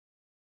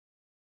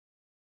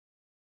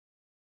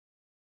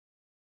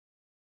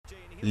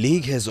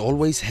League has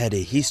always had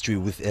a history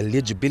with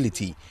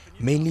eligibility,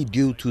 mainly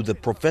due to the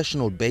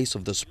professional base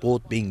of the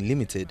sport being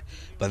limited,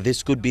 but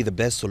this could be the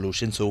best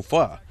solution so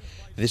far.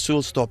 This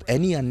will stop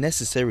any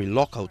unnecessary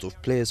lockout of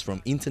players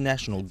from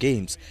international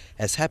games,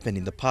 as happened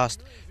in the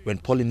past when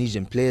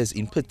Polynesian players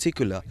in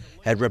particular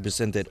had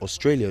represented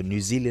Australia and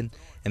New Zealand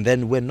and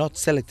then were not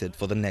selected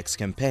for the next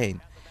campaign.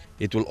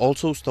 It will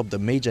also stop the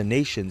major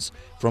nations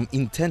from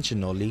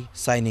intentionally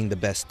signing the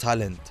best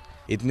talent.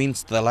 It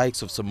means the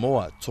likes of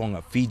Samoa,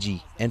 Tonga,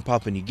 Fiji and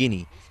Papua New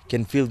Guinea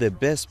can fill their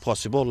best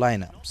possible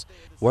lineups,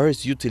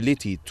 whereas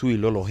utility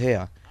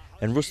Tuilolohea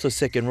and Rooster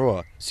second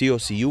rower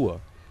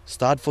Siosiua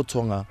starred for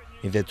Tonga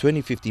in their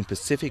 2015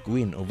 Pacific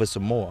win over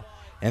Samoa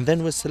and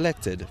then were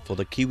selected for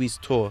the Kiwis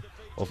tour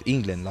of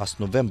England last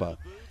November.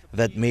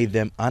 That made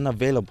them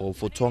unavailable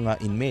for Tonga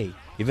in May,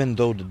 even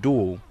though the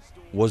duo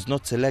was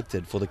not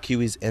selected for the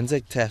Kiwis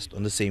Anzac Test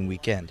on the same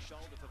weekend.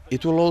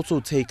 It will also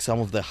take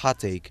some of the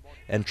heartache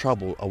and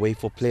trouble away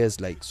for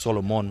players like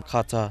Solomon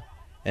Kata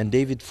and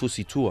David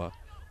Fusitua,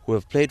 who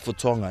have played for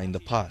Tonga in the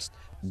past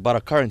but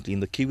are currently in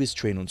the Kiwis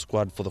train-on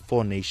squad for the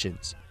Four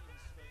Nations.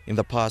 In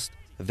the past,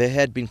 there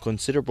had been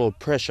considerable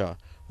pressure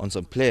on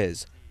some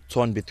players,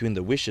 torn between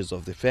the wishes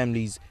of their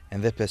families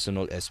and their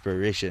personal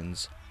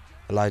aspirations.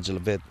 Elijah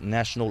Levet,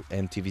 National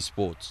EMTV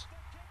Sports.